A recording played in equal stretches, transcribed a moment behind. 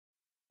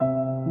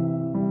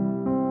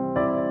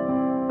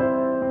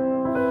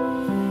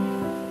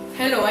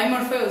Hello, I'm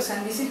Orpheus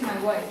and this is my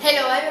wife.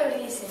 Hello, I'm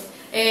Realiza.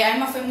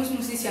 I'm a famous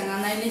musician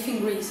and I live in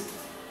Greece.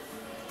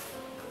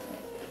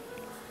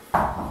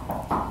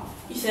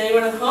 Is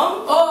anyone at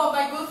home? Oh,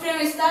 my good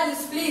friend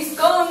Status, please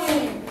come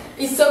in.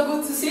 It's so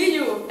good to see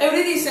you.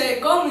 Every day say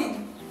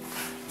coming.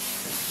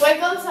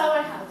 Welcome to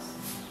our house.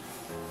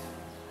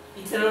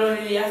 It's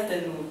already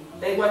afternoon.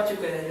 Let's watch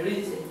together,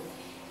 Realiza.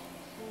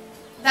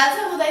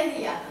 That's a good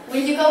idea.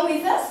 Will you go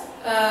with us?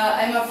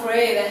 I'm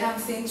afraid I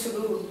have things to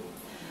do.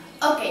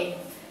 Okay,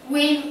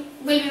 we'll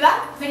be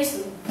back very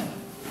soon.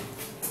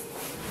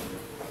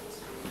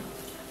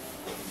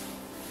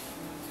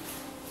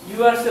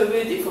 You are so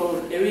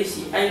beautiful,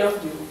 Realiza. I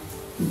love you.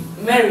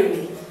 Marry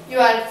me. You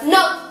are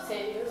not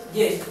serious.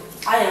 Yes,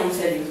 I am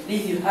serious.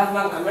 Please, you have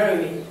one and marry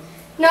me.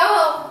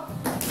 No!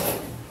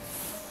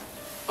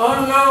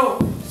 Oh no,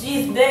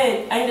 she is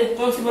dead. I'm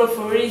responsible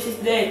for Realiza's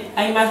death.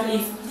 I must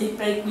leave this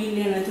place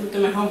quickly and return to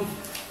my home.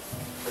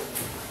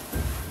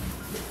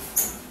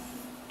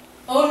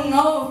 Oh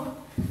no,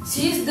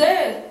 she's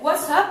dead.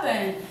 What's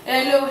happened?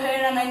 I love her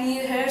and I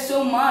need her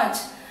so much.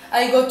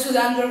 I go to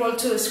the underworld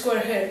to square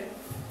her.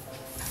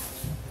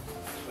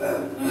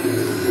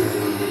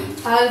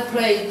 I'll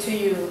pray to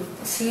you.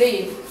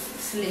 Sleep,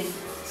 sleep,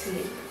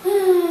 sleep.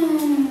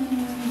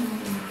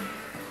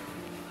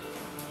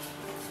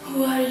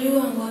 Who are you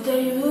and what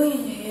are you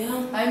doing here?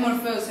 I'm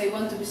Orpheus. I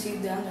want to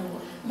visit the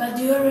underworld. But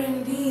you are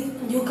indeed.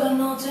 You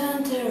cannot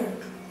enter.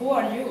 Who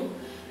are you?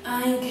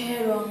 I'm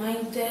Charon.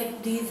 I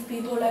take these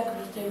people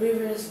across the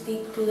river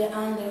stick to the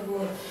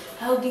underworld.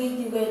 How did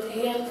you get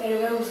here?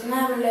 Orpheus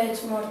never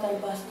lets mortal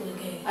pass to the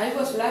gate. I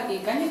was lucky.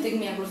 Can you take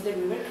me across the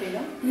river,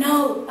 Charon?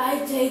 No,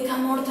 I take a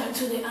mortal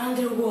to the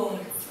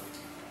underworld.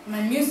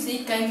 My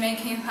music can make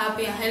him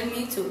happy and help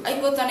me too. I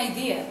got an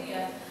idea.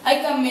 I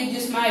can make you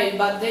smile,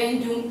 but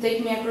then you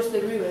take me across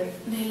the river.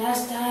 The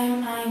last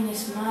time I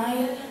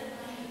smiled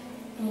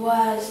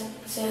was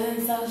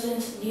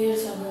 7,000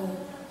 years ago.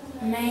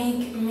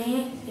 Make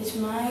me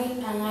smile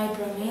and I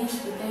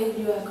promise to take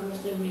you across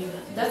the river.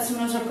 That's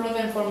not a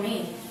problem for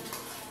me.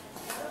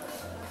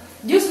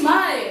 You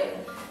smile!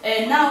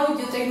 And now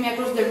you take me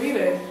across the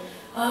river.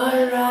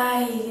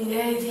 Alright,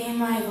 get in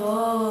my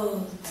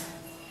boat.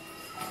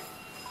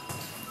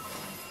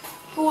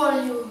 Who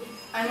are you?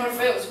 I'm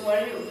Orpheus. Who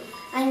are you?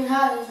 I'm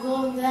Hades,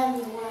 god of the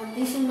underworld.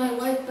 This is my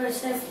wife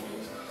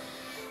Persephone.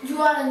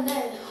 You aren't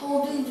dead.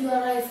 How did you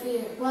arrive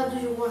here? What do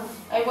you want?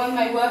 I want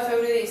my wife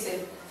every day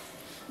said.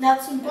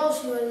 That's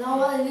impossible.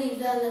 Nobody lives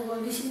the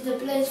underworld. This is the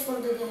place for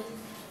the dead.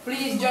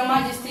 Please, Your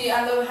Majesty,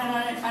 I love her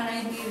and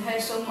I need her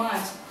so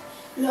much.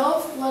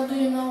 Love? What do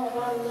you know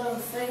about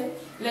love, Faith?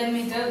 Let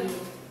me tell you.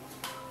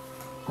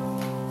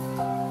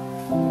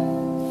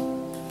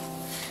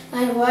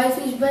 My wife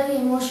is very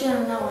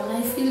emotional now and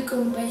I feel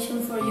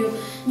compassion for you.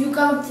 You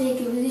can't take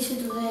Eurydice to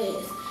the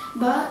earth.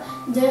 But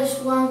there's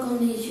one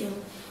condition.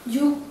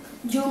 You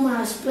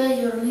must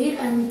play your lyre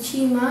and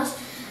she must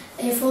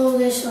follow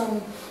the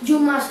song. You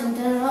mustn't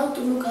turn around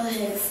to look at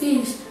her.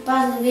 First,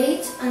 pass the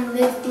gates and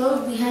let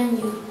close behind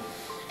you.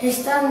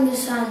 Stand in the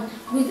sun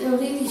with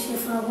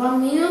Eurydice for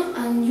 1 minute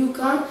and you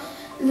can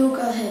look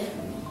at her.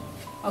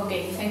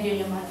 Okay, thank you,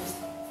 Your Majesty.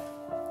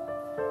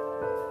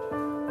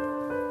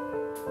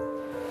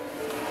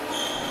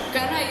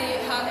 Can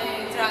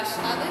I trust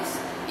Hades?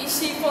 Is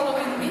she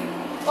following me?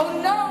 Oh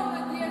no,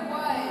 my dear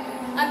wife!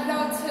 I've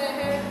loved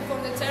her for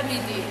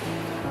eternity.